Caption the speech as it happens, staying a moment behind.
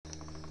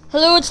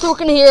Hello, it's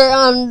Token here,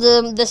 and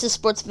this is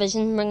Sports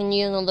Vision, bringing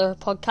you another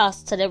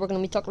podcast. Today we're going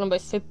to be talking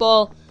about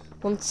football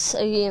once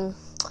again.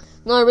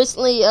 Now,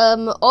 recently,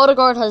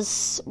 Odegaard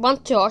has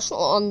went to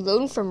Arsenal on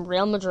loan from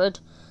Real Madrid.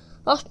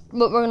 That's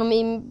what we're going to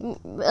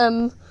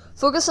be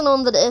focusing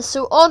on today.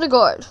 So,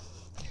 Odegaard,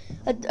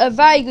 a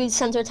very good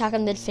centre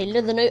attacking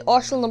midfielder, the new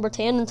Arsenal number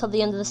 10 until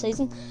the end of the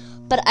season.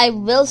 But I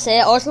will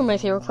say, Arsenal my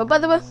favourite club, by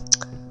the way.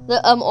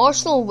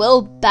 Arsenal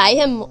will buy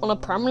him on a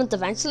permanent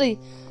eventually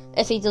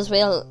if he does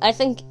well. I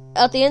think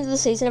at the end of the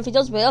season, if he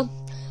does well,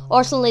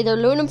 Arsenal either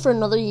loan him for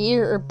another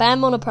year or buy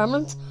him on a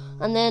permanent,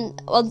 and then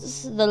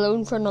once the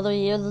loan for another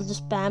year, they'll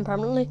just buy him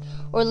permanently,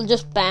 or they'll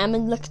just buy him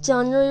in like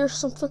January or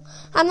something.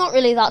 I'm not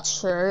really that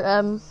sure,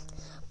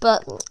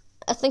 but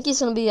I think he's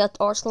going to be at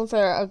Arsenal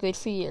for a good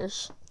few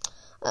years.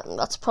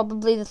 That's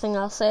probably the thing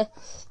I'll say.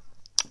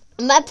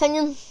 In my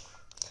opinion,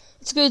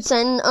 it's a good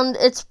sign, and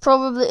it's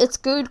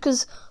good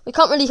because we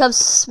can't really have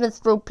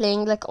Smith Rowe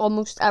playing like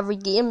almost every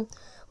game.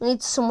 We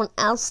need someone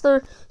else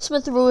there.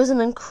 Smith Rowe is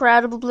an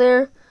incredible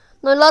player.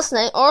 Now, last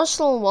night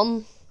Arsenal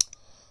won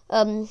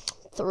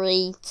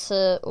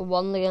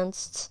 3-1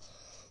 against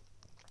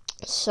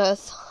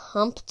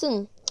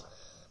Southampton.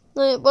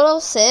 Now, what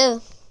I'll say,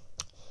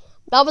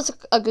 that was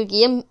a good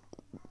game.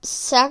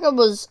 Saka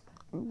was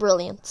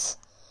brilliant.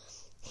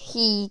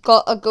 He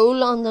got a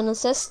goal and an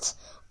assist.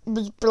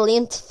 Was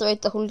brilliant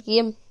throughout the whole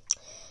game.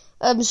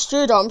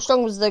 Stuart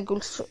Armstrong was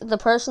the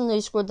person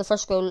who scored the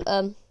first goal.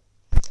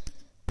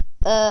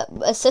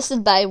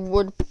 Assisted by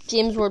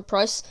James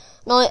Ward-Prowse.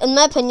 Now, in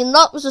my opinion,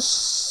 that was a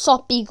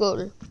soppy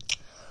goal.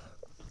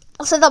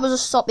 I said that was a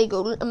soppy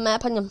goal, in my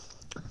opinion,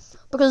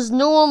 because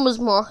no one was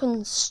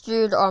marking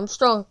Stuart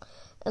Armstrong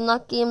in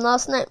that game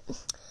last night.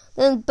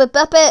 But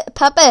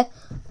Pepe,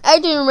 I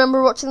do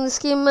remember watching this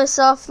game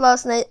myself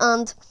last night,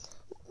 and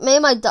me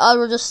and my dad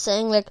were just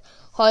saying like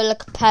how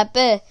like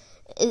Pepe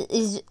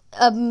is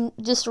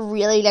just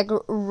really like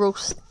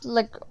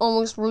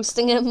almost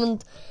roasting him,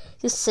 and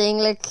just saying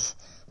like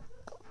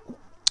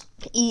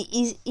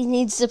he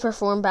needs to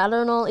perform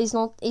better and all. He's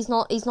not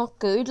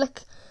good.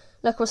 Like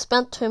we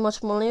spent too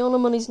much money on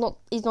him, and he's not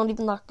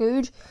even that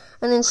good.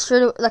 And then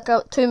straight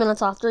 2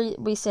 minutes after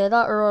we say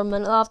that, or a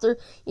minute after,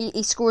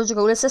 he scores a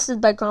goal assisted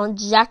by Granit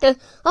Xhaka.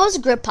 That was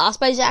a great pass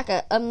by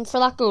Xhaka for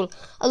that goal.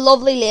 A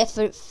lovely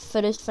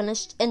left-footed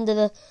finished into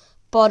the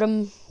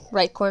bottom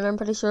right corner, I'm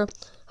pretty sure.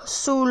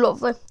 So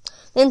lovely.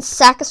 Then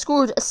Saka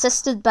scored,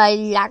 assisted by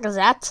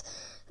Lacazette.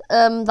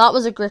 That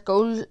was a great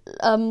goal.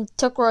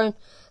 Took around.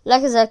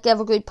 Lacazette gave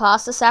a good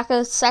pass to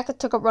Saka. Saka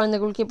took up round the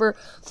goalkeeper,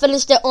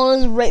 finished it on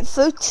his right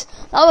foot.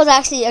 That was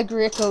actually a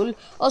great goal.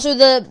 Also,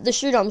 the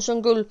Stuart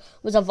Armstrong goal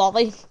was a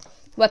volley,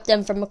 whipped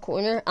in from a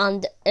corner,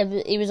 and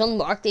he was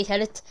unmarked. He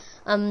hit it,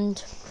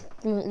 and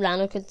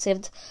Lano could save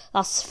it.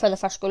 That's for the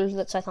first goal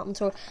that Southampton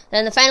scored.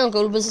 Then the final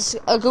goal was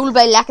a goal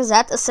by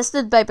Lacazette,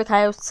 assisted by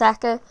Bukayo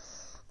Saka.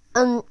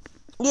 And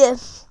yeah,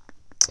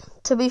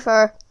 to be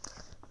fair,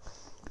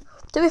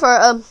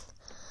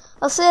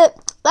 I'll say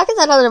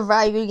Lacazette had a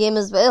very good game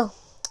as well.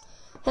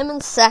 Him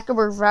and Saka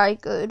were very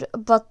good,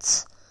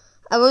 but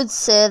I would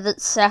say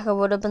that Saka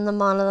would have been the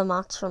man of the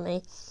match for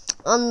me,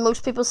 and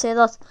most people say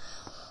that.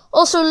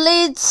 Also,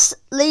 Leeds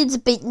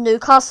beat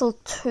Newcastle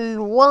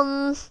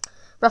 2-1.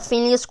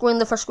 Rafinha scoring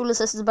the first goal,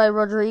 assisted by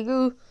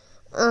Rodrigo,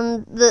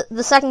 and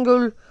the second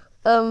goal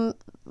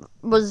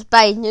was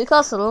by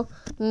Newcastle.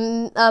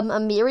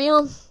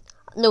 Almiron,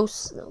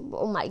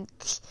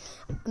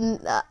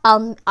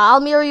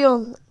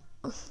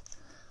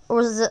 or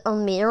was it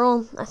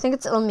Almiron? I think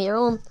it's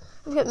Almiron.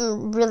 I'm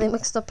getting really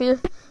mixed up here.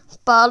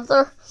 Bad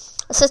there.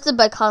 Assisted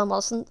by Callum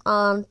Wilson,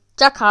 and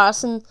Jack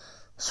Harrison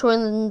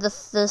scoring the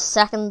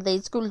second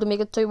Leeds goal to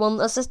make it 2-1.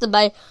 Assisted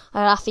by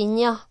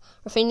Rafinha.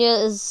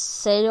 Rafinha is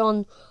said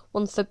on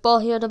football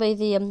here to be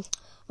the man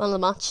of the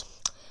match.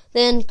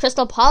 Then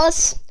Crystal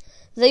Palace,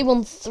 they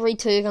won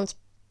 3-2 against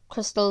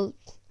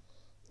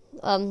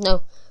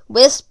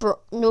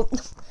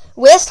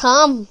West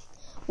Ham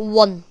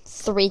won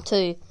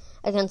 3-2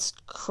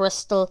 against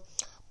Crystal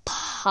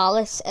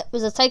Palace. It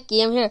was a tight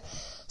game here.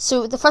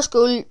 So the first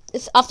goal,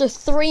 after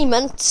 3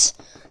 minutes,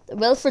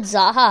 Wilfried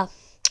Zaha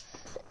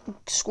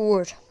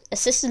scored,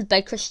 assisted by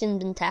Christian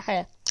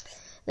Benteke.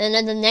 Then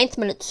in the 9th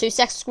minute,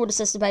 Soucek scored,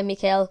 assisted by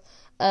Mikel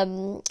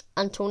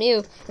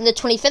Antonio. In the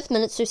 25th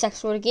minute, Soucek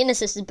scored again,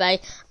 assisted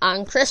by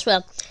Aaron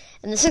Cresswell.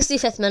 In the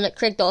 65th minute,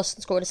 Craig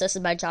Dawson scored,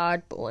 assisted by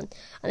Jared Bowen.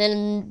 And then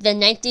in the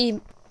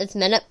 90th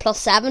minute,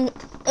 +7,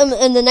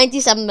 in the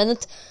 97th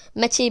minute,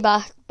 Michy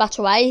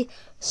Batshuayi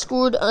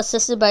scored,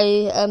 assisted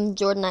by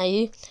Jordan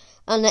Ayew.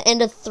 And it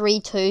ended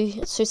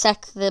 3-2.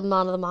 Soucek, the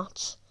man of the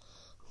match.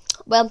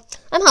 Well,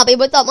 I'm happy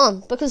about that,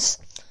 man, because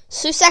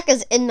Soucek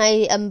is in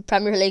my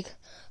Premier League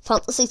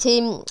fantasy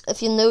team.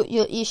 If you know,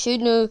 you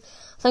should know.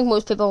 I think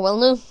most people will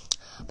know.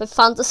 But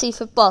fantasy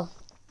football,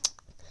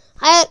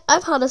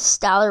 I've had a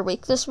stellar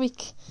week this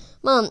week,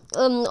 man.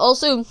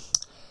 Also,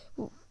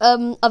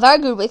 a very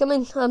good week. I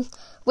mean,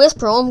 West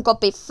Brom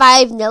got beat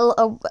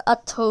 5-0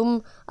 at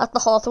home at the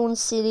Hawthorn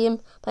Stadium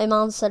by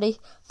Man City.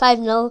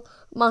 5-0.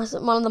 man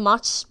of the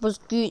match was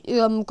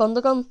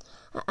Gundogan.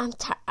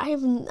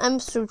 I'm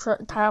so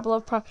terrible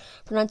at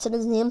pronouncing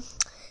his name.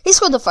 He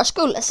scored the first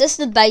goal,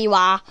 assisted by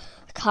Joao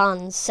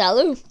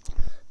Cancelo.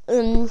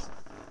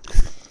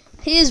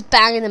 He is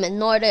banging them in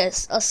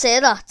nowadays, I'll say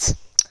that.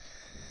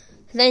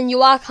 Then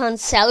Joao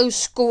Cancelo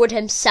scored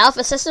himself,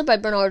 assisted by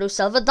Bernardo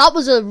Silva. That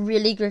was a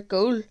really great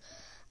goal.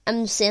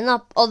 I'm saying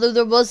that, although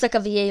there was like a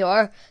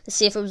VAR to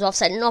see if it was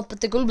offside or not, but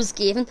the goal was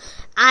given.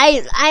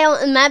 I,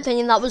 in my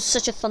opinion, that was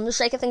such a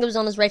thunderstrike. I think it was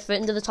on his right foot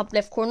into the top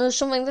left corner or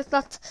something like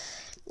that.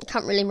 I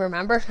can't really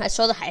remember. I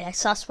saw the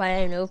highlights, that's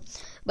why I know.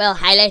 Well,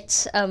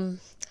 highlights,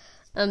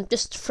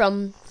 just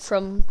from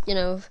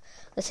the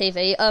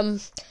TV.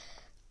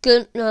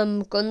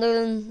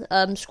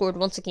 Gundogan scored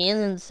once again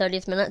in the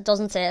 30th minute. It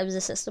doesn't say it was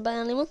assisted by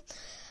anyone.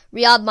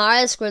 Riyad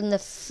Mahrez scored in the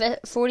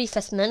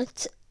 45th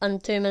minute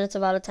and 2 minutes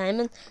of added time,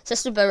 and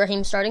assisted by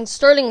Raheem Sterling.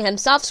 Sterling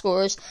himself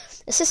scores,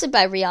 assisted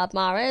by Riyad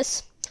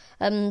Mahrez.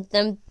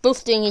 Them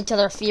both doing each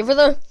other a favour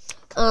there.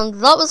 And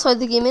that was how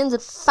the game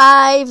ended,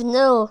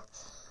 5-0.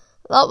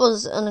 That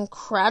was an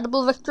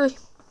incredible victory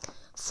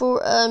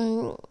for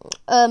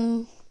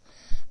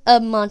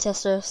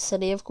Manchester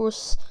City, of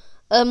course.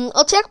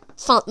 I'll check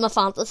my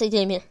fantasy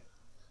team here.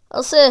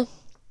 I'll say,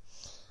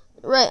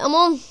 right, I'm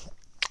on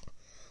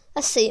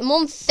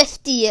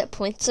 58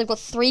 points. I've got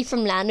 3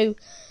 from Lanu,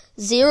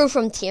 0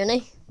 from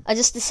Tierney. I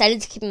just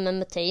decided to keep him in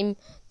my team.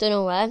 Don't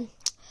know why.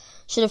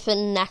 Should have put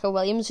in Neco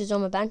Williams, who's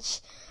on my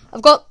bench.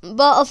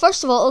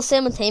 First of all, I'll say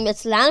my team.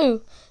 It's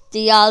Lanu,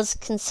 Diaz,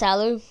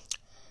 Cancelo.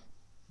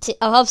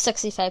 I'll have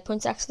 65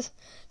 points actually.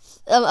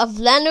 I've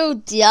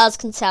Lanu, Diaz,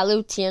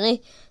 Cancelo,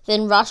 Tierney.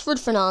 Then Rashford,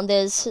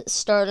 Fernandes,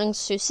 Sterling,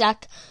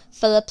 Soucek,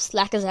 Phillips,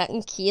 Lacazette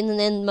and Kane. And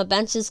then my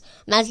bench is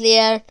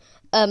Meslier,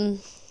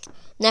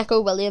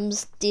 Neco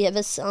Williams,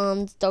 Davis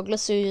and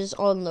Douglas, who's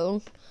on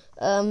loan.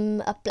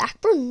 At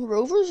Blackburn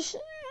Rovers,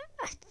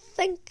 I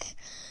think.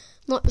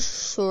 Not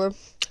sure.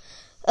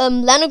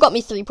 Leno got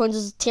me 3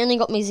 points. Tierney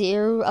got me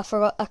 0. I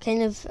forgot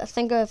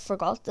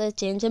to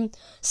change him.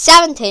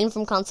 17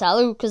 from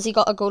Cancelo because he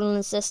got a goal and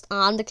assist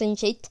and a clean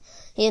sheet.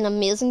 He had an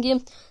amazing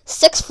game.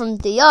 6 from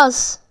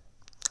Diaz.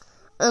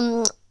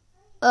 I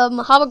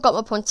haven't got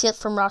my points yet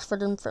from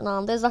Rashford and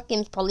Fernandes. That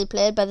game's probably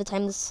played by the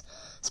time this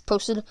is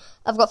posted.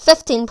 I've got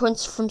 15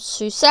 points from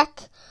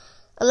Soucek,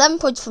 11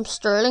 points from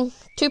Sterling,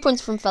 2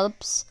 points from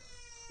Phillips,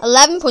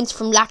 11 points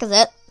from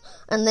Lacazette,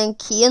 and then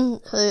Kane,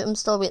 who I'm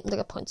still waiting to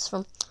get points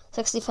from.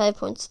 65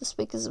 points this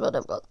week is what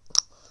I've got.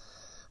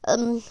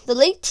 The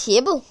league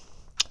table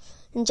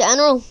in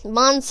general,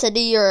 Man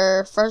City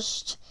are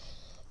first.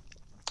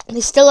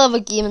 They still have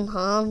a game in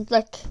hand.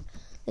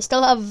 They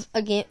still have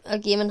a game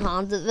in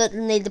hand that they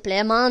need to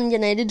play. Man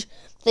United,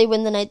 if they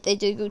win the night, they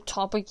do go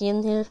top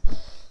again here,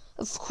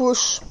 of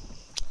course.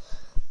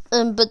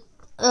 But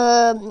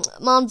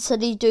Man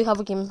City do have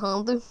a game in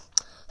hand though.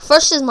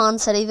 First is Man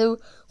City though,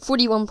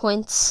 41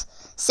 points.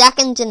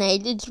 Second,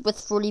 United with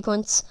 40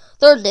 points.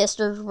 Third,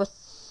 Leicester with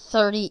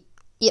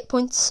 38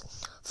 points.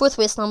 Fourth,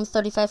 West Ham with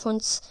 35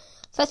 points.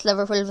 Fifth,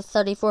 Liverpool with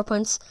 34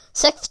 points.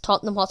 Sixth,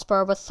 Tottenham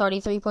Hotspur with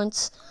 33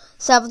 points.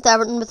 Seventh,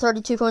 Everton with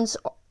 32 points.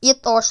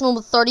 Eighth, Arsenal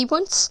with 30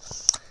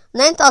 points.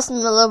 Ninth,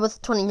 Aston Villa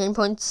with 29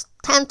 points.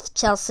 10th,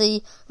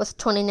 Chelsea with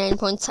 29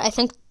 points. I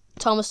think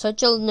Thomas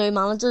Tuchel, new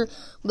manager,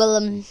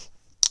 will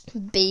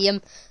be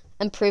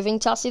improving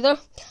Chelsea there.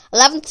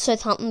 11th,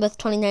 Southampton with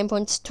 29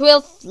 points.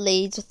 12th,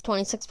 Leeds with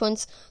 26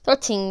 points.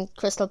 13th,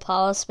 Crystal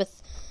Palace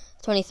with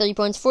 23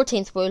 points.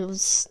 14th,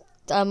 Wolves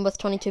with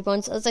 22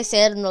 points. As I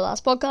said in the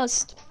last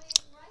podcast,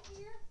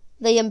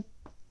 they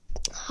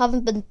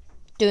haven't been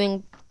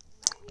doing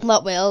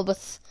that well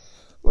with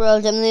Royal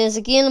Jimenez.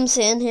 Again, I'm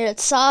saying here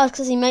it's sad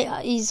because he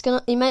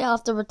might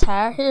have to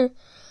retire here,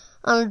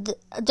 and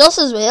just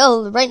as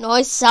well right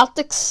now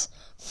Celtic's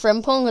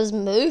Frimpong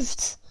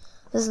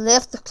has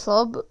left the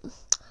club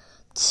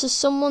to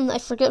someone, I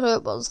forget who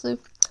it was though.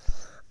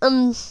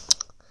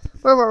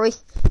 Where were we?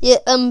 Yeah,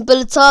 but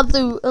it's sad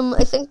though.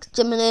 I think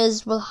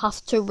Jimenez will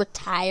have to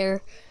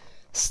retire,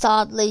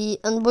 sadly,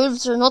 and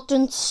Wolves are not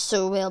doing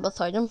so well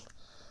without him.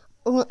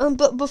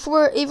 But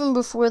before he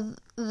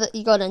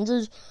got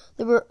injured,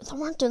 they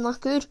weren't doing that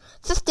good.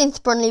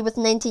 15th, Burnley with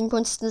 19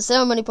 points. The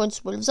same many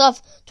points Wolves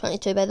have,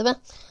 22 by the way.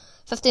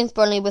 15th,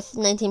 Burnley with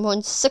 19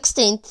 points.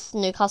 16th,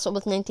 Newcastle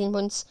with 19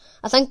 points.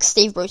 I think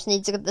Steve Bruce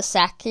needs to get the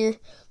sack here.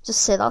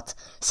 Just say that.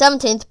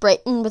 17th,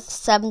 Brighton with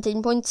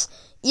 17 points.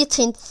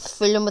 18th,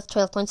 Fulham with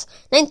 12 points.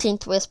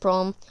 19th, West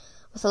Brom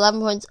with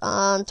 11 points.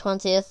 And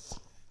 20th,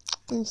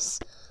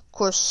 of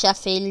course,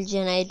 Sheffield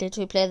United,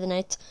 who play the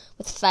night,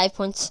 with 5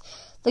 points.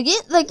 The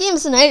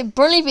games tonight,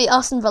 Burnley beat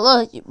Aston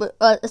Villa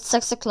at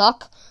 6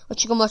 o'clock,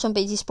 which you can watch on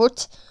BT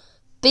Sport.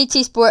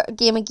 BT Sport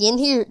game again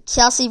here,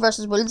 Chelsea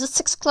versus Wolves at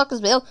 6 o'clock as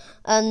well.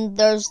 And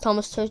there's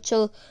Thomas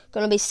Tuchel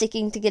going to be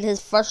seeking to get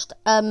his first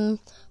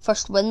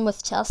win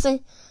with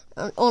Chelsea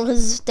on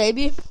his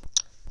debut.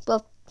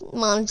 Well,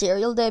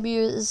 managerial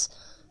debut is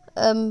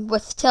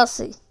with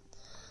Chelsea.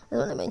 You know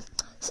what I mean.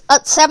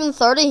 At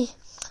 7:30,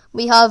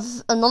 we have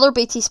another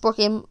BT Sport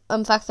game.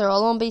 In fact, they're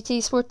all on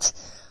BT Sport.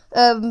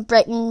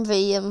 Brighton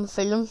v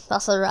Fulham.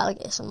 That's a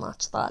relegation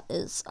match. That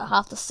is, I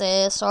have to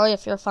say, sorry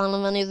if you're a fan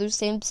of any of those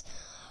teams,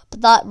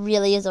 but that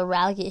really is a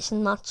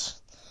relegation match.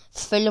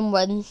 Fulham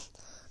win,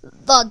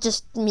 that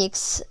just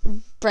makes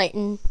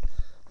Brighton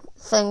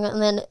thing, and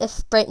then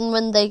if Brighton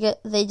win,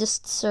 they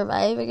just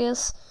survive, I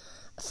guess,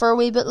 for a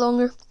wee bit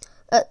longer.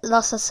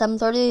 That's at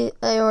 7:30.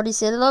 I already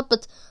said that,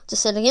 but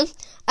just say it again.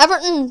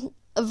 Everton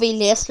v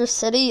Leicester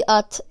City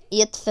at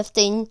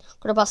 8:15,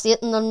 8:15,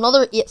 and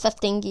another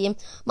 8:15 game.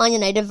 Man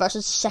United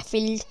versus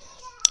Sheffield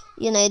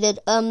United.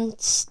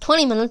 It's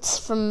 20 minutes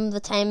from the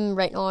time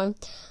right now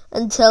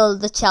until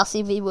the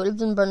Chelsea v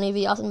Wolves and Burnley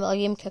v Aston Villa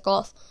game kick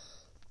off.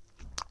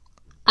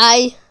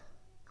 I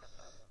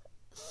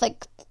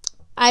think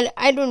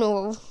I don't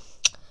know.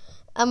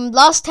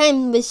 Last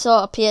time we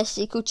saw a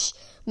PSG coach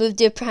move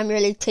to a Premier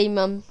League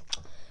team,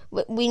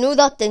 we know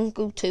that didn't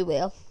go too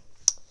well.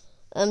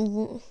 As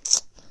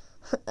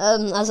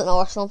an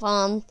Arsenal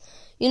fan,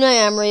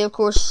 Unai Emery, of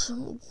course.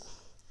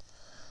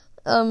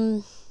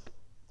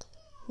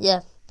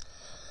 Yeah.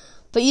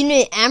 But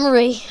Unai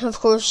Emery, of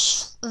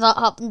course, that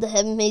happened to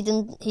him.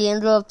 He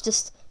ended up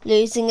just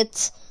losing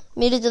it.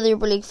 Made it to the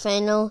Europa League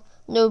final.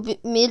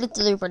 Made it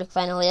to the Europa League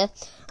final, yeah.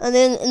 And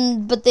then,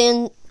 in the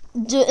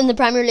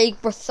Premier League,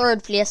 we're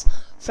third place.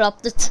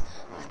 Flopped it.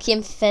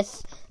 Came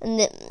fifth. And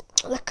then,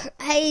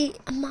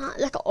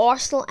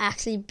 Arsenal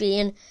actually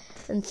being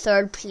in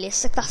third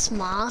place, that's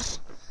mad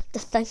to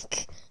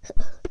think.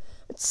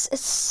 It's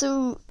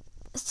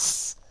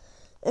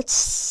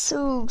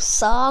so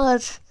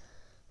sad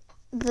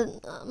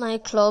that my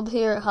club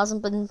here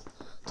hasn't been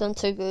doing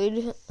too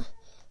good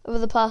over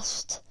the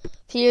past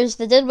few years.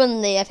 They did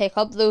win the FA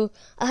Cup though.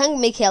 I think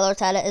Mikel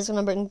Arteta is going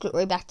to bring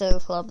glory back to the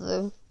club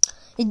though.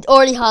 He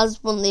already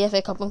has won the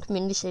FA Cup and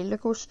Community Shield,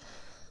 of course.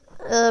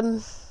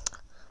 Was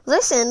I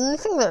saying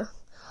anything there?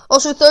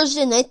 Also,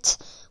 Thursday night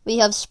we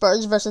have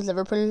Spurs versus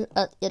Liverpool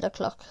at 8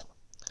 o'clock.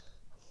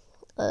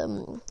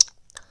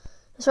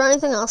 Is there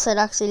anything else I'd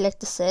actually like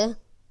to say?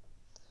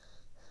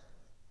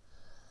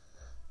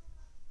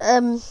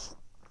 Any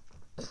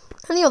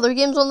other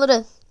games on the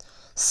day?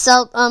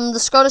 The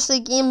Scottish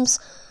League games.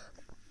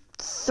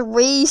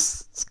 Three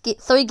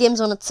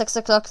games on at 6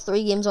 o'clock.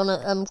 3 games on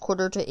at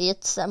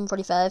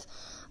 7:45.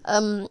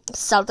 7:45.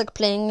 Celtic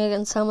playing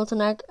against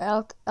Hamilton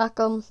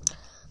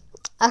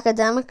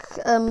Academic.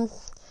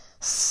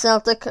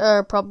 Celtic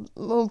are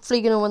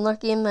hopefully going to win that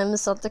game. I'm a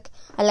Celtic.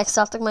 I like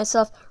Celtic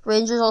myself.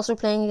 Rangers also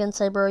playing against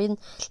Hibernian.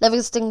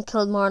 Livingston,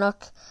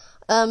 Kilmarnock.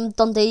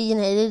 Dundee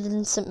United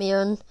and St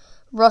Mirren.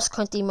 Ross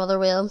County,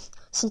 Motherwell.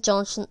 St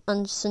Johnson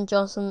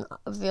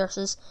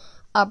versus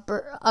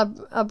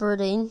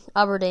Aberdeen.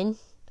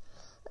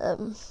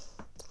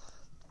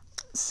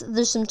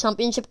 There's some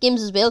championship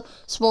games as well.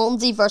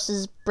 Swansea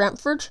versus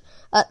Brentford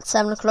at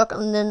 7 o'clock,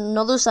 and then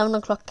another 7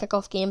 o'clock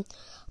kickoff game.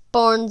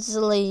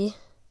 Barnsley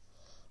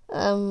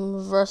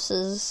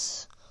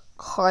versus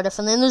Cardiff,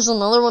 and then there's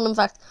another one, in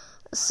fact,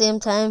 at the same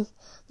time.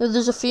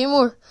 There's a few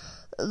more.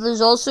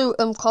 There's also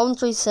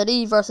Coventry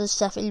City versus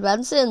Sheffield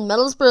Wednesday and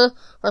Middlesbrough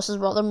versus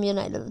Rotherham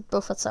United,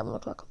 both at 7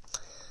 o'clock.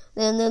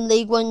 Then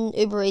League One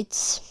Uber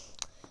Eats,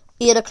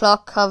 8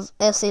 o'clock, have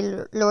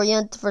FC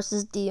Lorient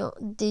versus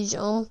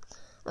Dijon.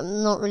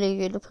 I'm not really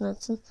good at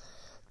pronouncing.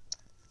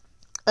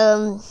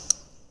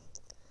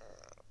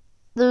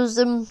 There's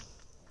a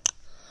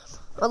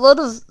lot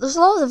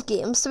of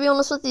games, to be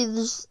honest with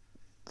you.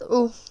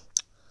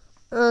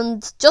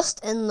 And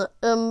just in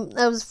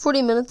that was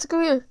 40 minutes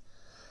ago here.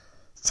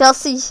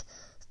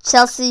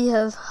 Chelsea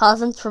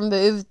haven't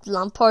removed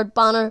Lampard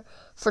banner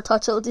for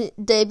Tuchel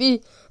debut.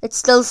 It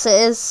still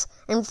says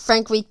 "In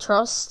Frank we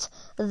trust."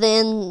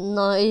 Then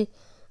now,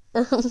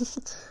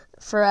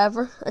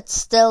 forever. It's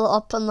still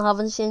up and they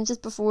haven't changed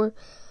it before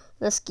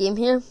this game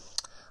here.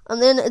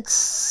 And then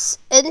it's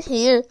in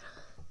here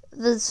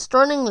the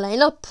starting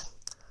lineup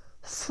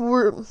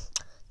for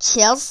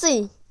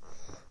Chelsea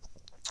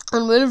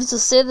and Wolves, to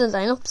say the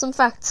lineups, in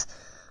fact.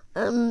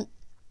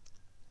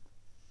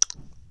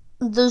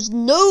 There's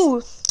no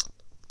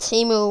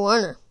Timo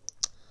Werner.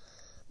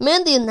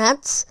 Mendy and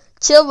Nets.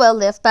 Chilwell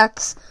left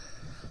backs.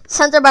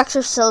 Centre backs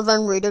are Silva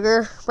and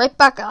Rudiger. Right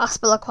back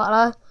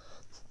Aspilicueta.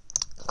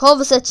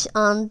 Kovacic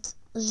and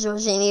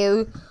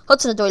Jorginho.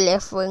 Hudson-Odoi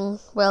left wing.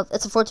 Well,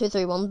 it's a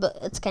 4-2-3-1, but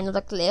it's kind of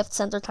like left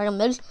centre attacking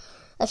mid,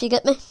 if you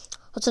get me.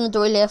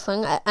 Hudson-Odoi left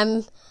wing. I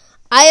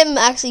am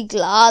actually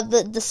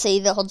glad to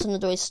see that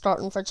Hudson-Odoi is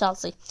starting for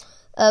Chelsea.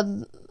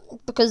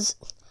 Because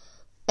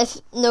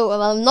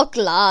I'm not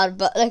glad,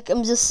 but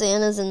I'm just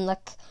saying, as in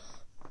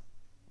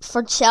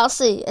for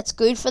Chelsea, it's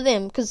good for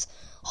them because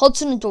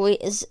Hudson-Odoi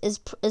is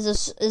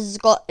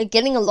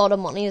getting a lot of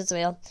money as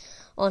well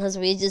on his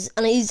wages,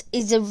 and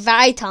he's a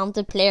very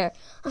talented player,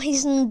 and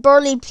he's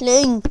barely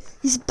playing.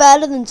 He's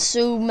better than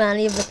so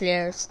many of the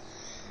players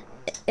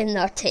in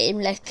their team.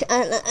 And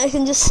I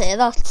can just say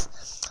that.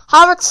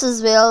 Havertz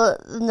as well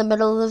in the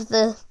middle of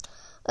the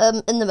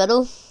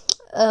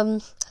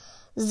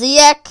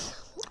Ziyech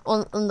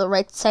on the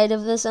right side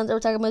of the centre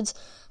attacking mids,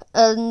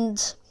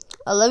 and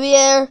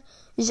Olivier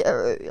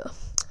Giroud.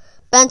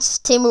 Bench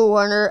Timo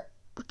Werner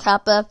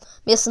Kappa,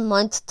 Mason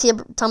Mount,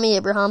 Tammy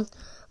Abraham,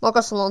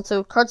 Marcos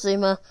Alonso, Kurt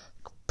Zouma,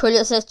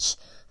 Pulisic,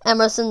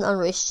 Emerson and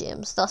Reece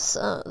James.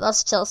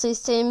 That's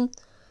Chelsea's team.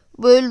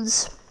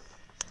 Wolves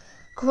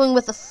going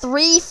with a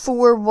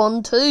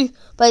 3-4-1-2.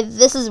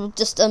 This is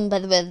just by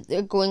the way,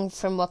 they're going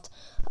from what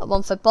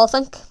One Football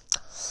think.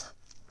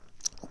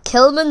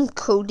 Kilman,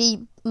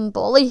 Cody,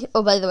 Mboli.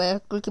 Oh, by the way,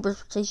 goalkeeper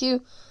issue.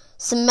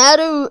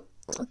 Semedo,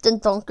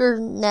 Dendonker,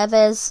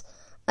 Neves,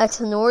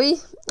 Atenori.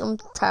 I'm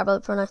terrible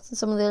at pronouncing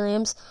some of their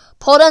names.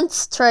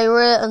 Podence,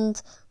 Traore,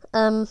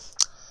 and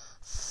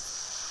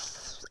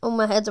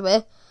my head's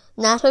away.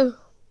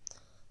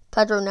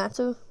 Pedro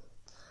Neto.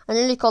 I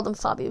nearly called him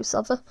Fabio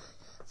Silva.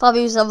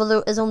 Fabio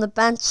Silva is on the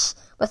bench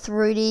with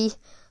Rudy,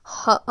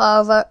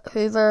 Hoover,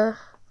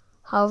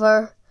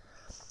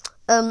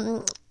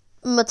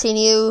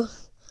 Matinho,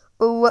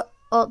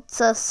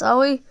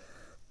 Otsasawi,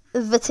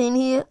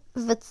 Vitinha,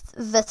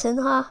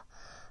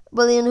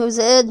 William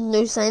Jose,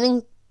 new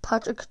signing,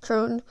 Patrick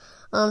Trone,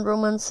 and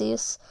Roman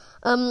Sias.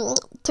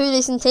 Two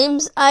decent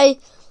teams.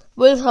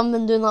 Wolves haven't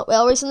been doing that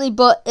well recently,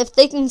 but if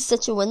they can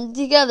stitch a win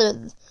together,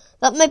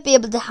 that might be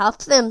able to help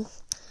them.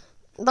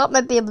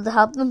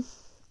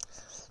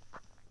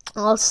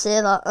 I'll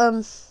say that.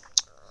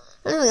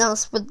 Anything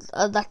else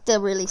I'd like to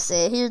really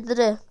say here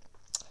today?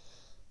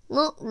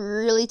 Not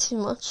really too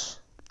much.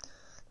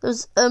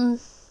 There's not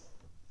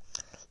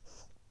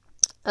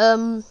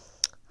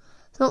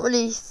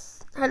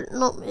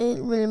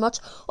really much.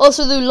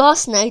 Also, though,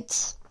 last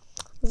night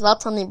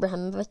Zlatan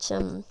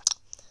Ibrahimovic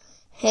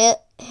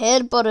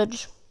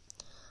headbutted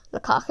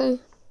Lukaku.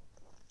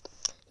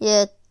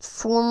 Yeah,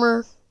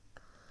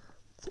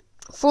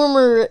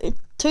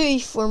 two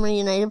former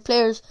United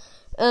players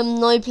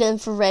now playing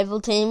for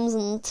rival teams,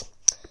 and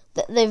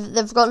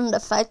they've gotten into a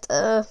fight,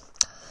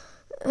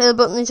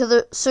 headbutting each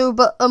other. So,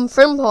 but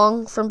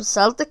Frimpong from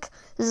Celtic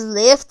has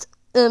left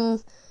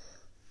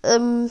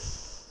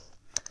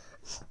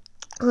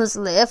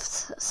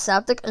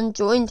Celtic and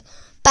joined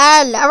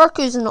Bayer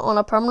Leverkusen on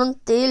a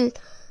permanent deal,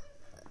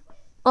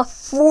 a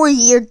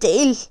 4-year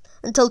deal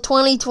until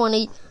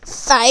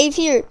 2025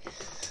 here.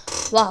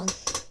 Wow.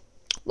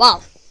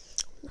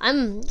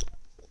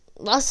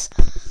 That's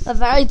a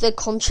very big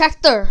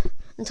contract there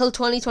until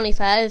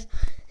 2025.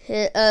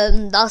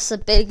 That's a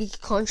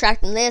big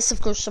contract, unless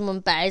of course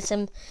someone buys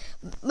him.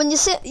 When you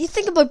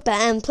think about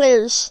buying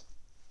players,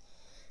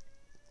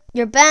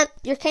 you're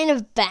kind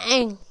of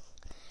buying.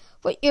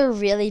 What you're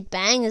really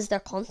buying is their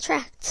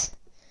contract.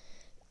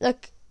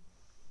 Like,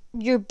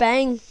 you're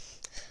buying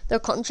their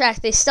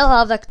contract. They still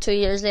have 2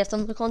 years left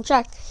on the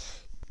contract.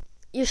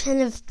 You're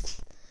kind of,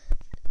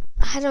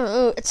 I don't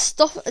know.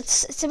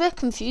 It's a bit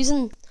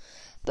confusing,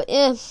 but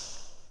yeah.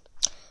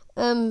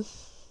 I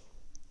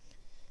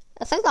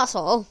think that's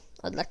all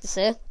I'd like to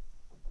say,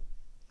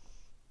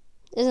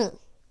 isn't it?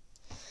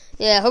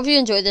 Yeah, I hope you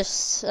enjoyed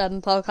this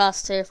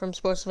podcast here from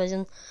Sports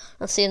Vision.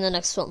 I'll see you in the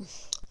next one.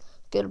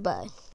 Goodbye.